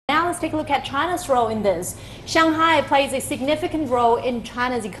let's take a look at China's role in this. Shanghai plays a significant role in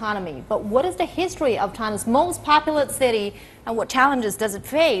China's economy. But what is the history of China's most populous city and what challenges does it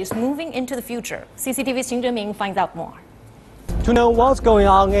face moving into the future? CCTV's Xing Zhenming finds out more. To know what's going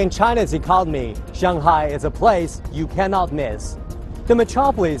on in China's economy, Shanghai is a place you cannot miss. The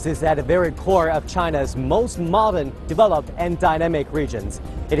metropolis is at the very core of China's most modern, developed and dynamic regions.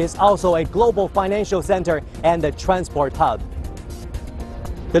 It is also a global financial center and a transport hub.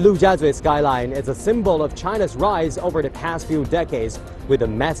 The Lujiazui skyline is a symbol of China's rise over the past few decades, with the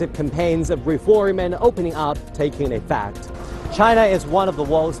massive campaigns of reform and opening up taking effect. China is one of the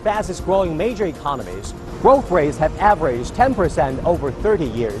world's fastest growing major economies. Growth rates have averaged 10% over 30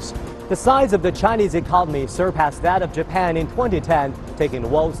 years. The size of the Chinese economy surpassed that of Japan in 2010, taking the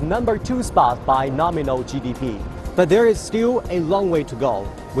world's #2 spot by nominal GDP. But there is still a long way to go.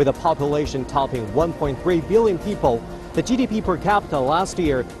 With a population topping 1.3 billion people, the GDP per capita last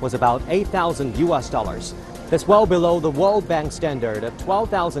year was about $8,000. That's well below the World Bank standard of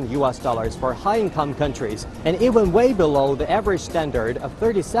 $12,000 for high-income countries, and even way below the average standard of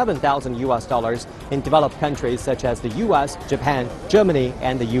 $37,000 in developed countries such as the US, Japan, Germany,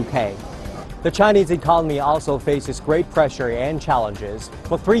 and the UK. The Chinese economy also faces great pressure and challenges.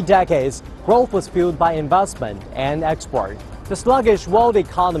 For 3 decades, growth was fueled by investment and export. The sluggish world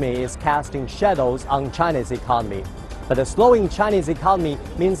economy is casting shadows on China's economy. But a slowing Chinese economy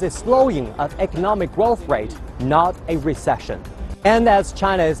means a slowing of economic growth rate, not a recession. And as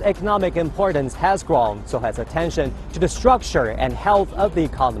China's economic importance has grown, so has attention to the structure and health of the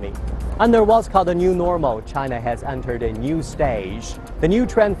economy. Under what's called the new normal, China has entered a new stage. The new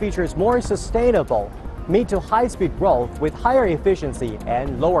trend features more sustainable, mid to high-speed growth with higher efficiency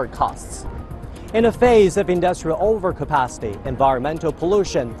and lower costs. In a phase of industrial overcapacity, environmental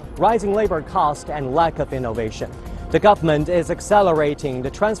pollution, rising labor costs, and lack of innovation, the government is accelerating the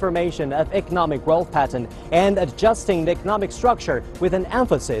transformation of economic growth pattern and adjusting the economic structure with an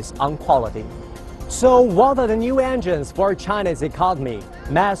emphasis on quality. So what are the new engines for China's economy?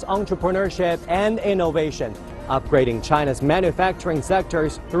 Mass entrepreneurship and innovation, upgrading China's manufacturing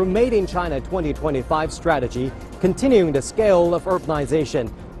sectors through Made in China 2025 strategy, continuing the scale of urbanization,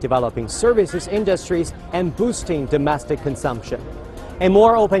 developing services industries, and boosting domestic consumption. A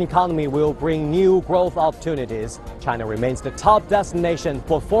more open economy will bring new growth opportunities. China remains the top destination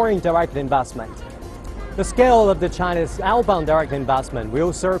for foreign direct investment. The scale of the China's outbound direct investment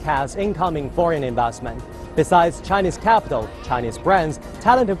will surpass incoming foreign investment. Besides Chinese capital, Chinese brands,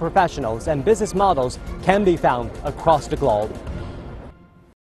 talented professionals, and business models can be found across the globe.